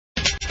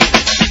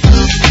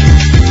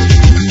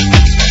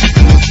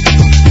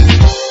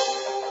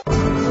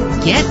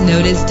Get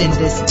noticed in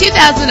this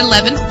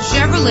 2011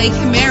 Chevrolet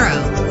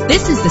Camaro.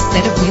 This is the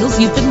set of wheels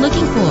you've been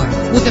looking for,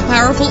 with a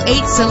powerful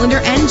 8-cylinder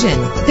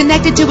engine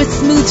connected to a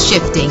smooth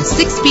shifting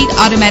 6-speed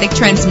automatic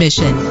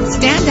transmission.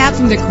 Stand out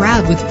from the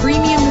crowd with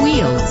premium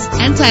wheels.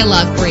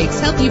 Anti-lock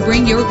brakes help you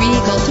bring your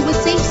vehicle to a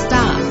safe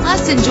stop.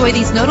 Plus, enjoy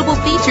these notable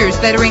features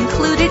that are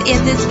included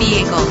in this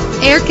vehicle: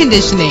 air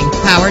conditioning,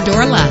 power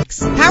door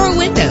locks, power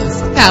windows,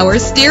 power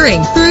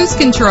steering, cruise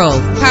control,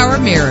 power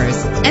mirrors,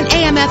 an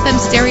AM/FM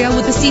stereo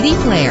with a CD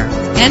player.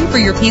 And for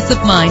your peace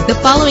of mind, the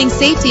following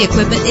safety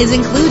equipment is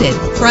included: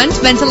 front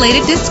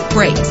ventilated disc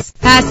brakes,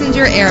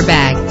 passenger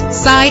airbag,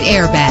 side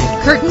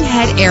airbag, curtain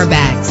head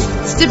airbags,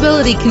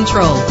 stability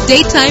control,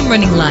 daytime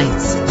running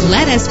lights.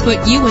 Let us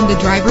put you in the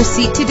driver's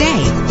seat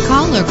today.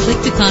 Call or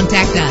click to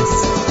contact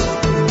us.